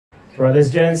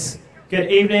Brothers, gents, good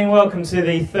evening. Welcome to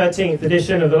the 13th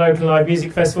edition of the Local Live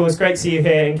Music Festival. It's great to see you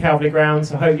here in Calverley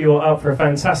Grounds. I hope you're up for a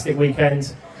fantastic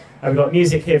weekend. We've got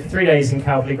music here for 3 days in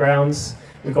Calverley Grounds.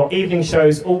 We've got evening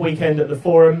shows all weekend at the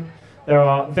Forum. There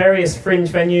are various fringe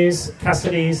venues,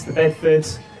 Cassidy's, the Bedford,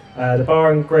 the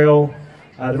Bar and Grill,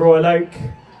 the Royal Oak,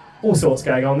 all sorts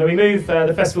going on. Then we move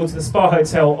the festival to the Spa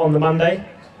Hotel on the Monday.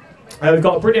 We've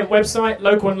got a brilliant website,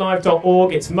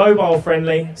 localandlive.org. It's mobile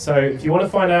friendly, so if you want to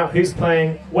find out who's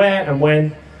playing, where and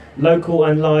when,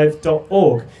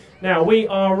 localandlive.org. Now, we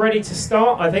are ready to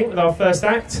start, I think, with our first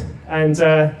act, and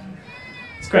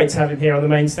it's great to have him here on the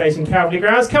main stage in Calverley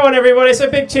Grounds. Come on, everybody, so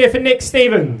a big cheer for Nick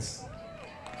Stevens.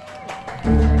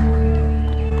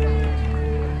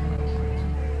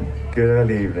 Good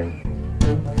early evening.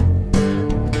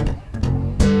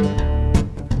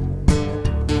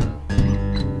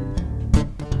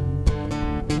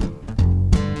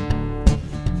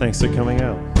 Thanks for coming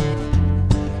out.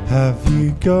 Have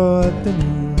you got the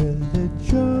new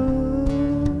religion?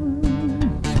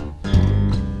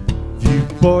 Have you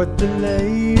bought the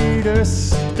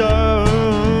latest stuff?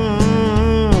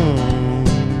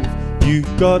 You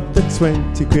got the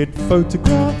 20 quid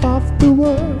photograph of the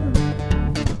world?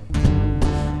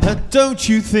 Don't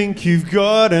you think you've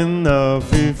got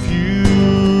enough if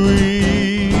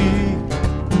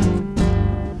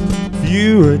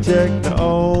you reject the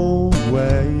old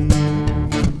way?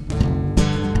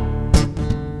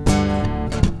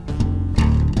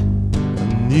 A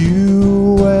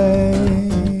new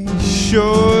way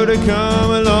sure to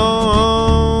come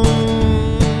along,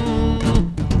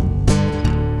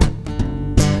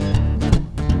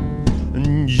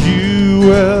 and you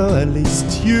will, at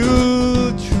least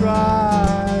you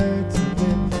try to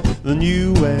live the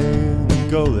new way and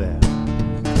go there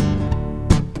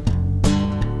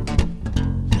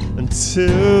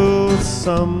until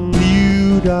some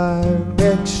new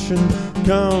direction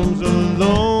comes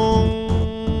along.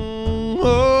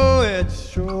 Oh, it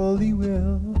surely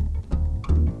will.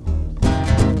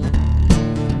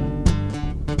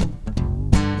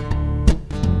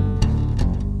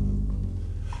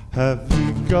 Have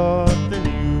you got the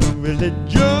new religion?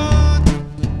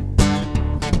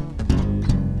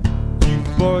 You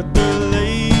bought the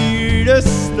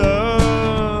latest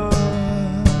stuff.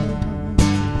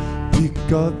 You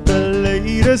got the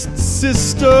latest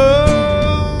system.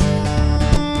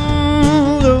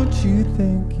 Don't you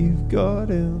think you've got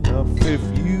enough if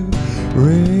you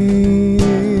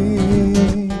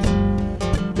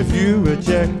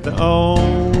reject the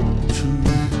old truth?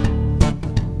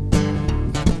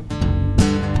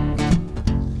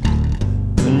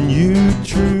 The new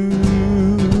truth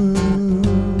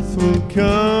will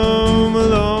come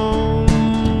along,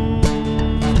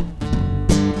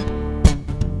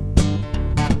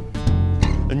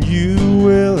 and you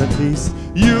will, at least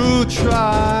you'll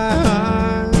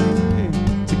try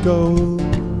to go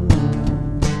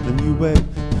the new way,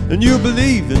 and you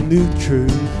believe the new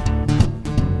truth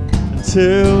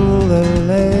until the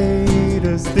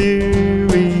latest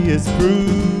theory is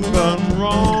proven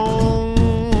wrong.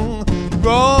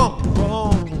 Wrong,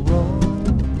 wrong, wrong,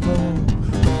 wrong,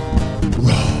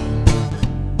 wrong.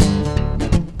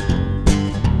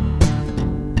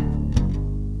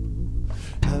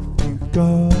 Have you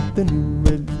got the new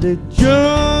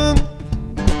religion?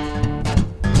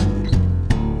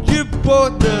 You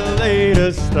bought the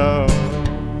latest stuff.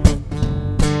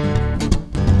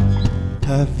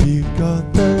 Have you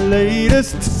got the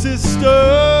latest system?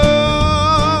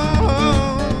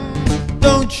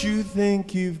 Don't you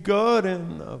think you've got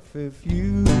enough if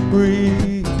you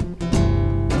breathe?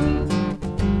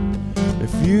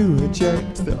 If you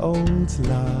reject the old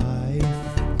life,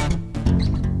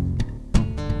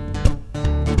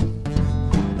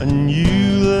 a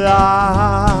new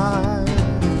life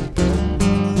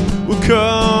will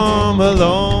come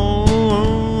along,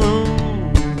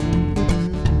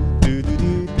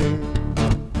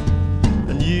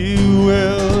 and you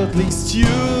will, at least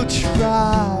you'll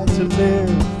try to live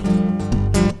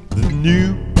the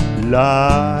new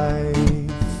life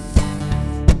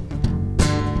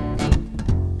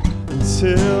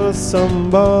until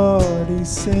somebody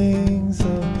sings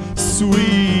a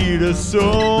sweeter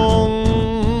song,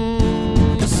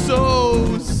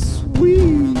 so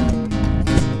sweet.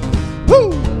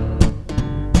 Woo!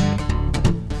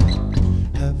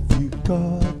 Have you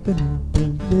got the new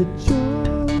religion?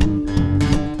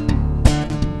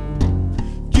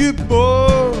 You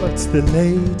bought the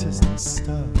latest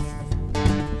stuff.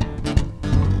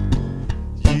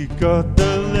 You got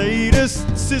the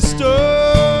latest system.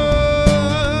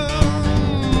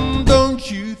 Don't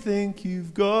you think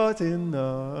you've got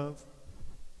enough?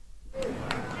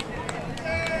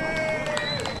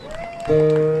 They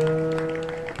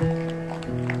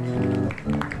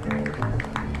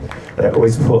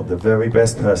always put the very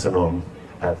best person on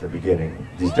at the beginning.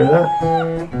 Did you do that?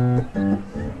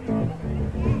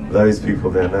 Those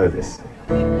people there know this.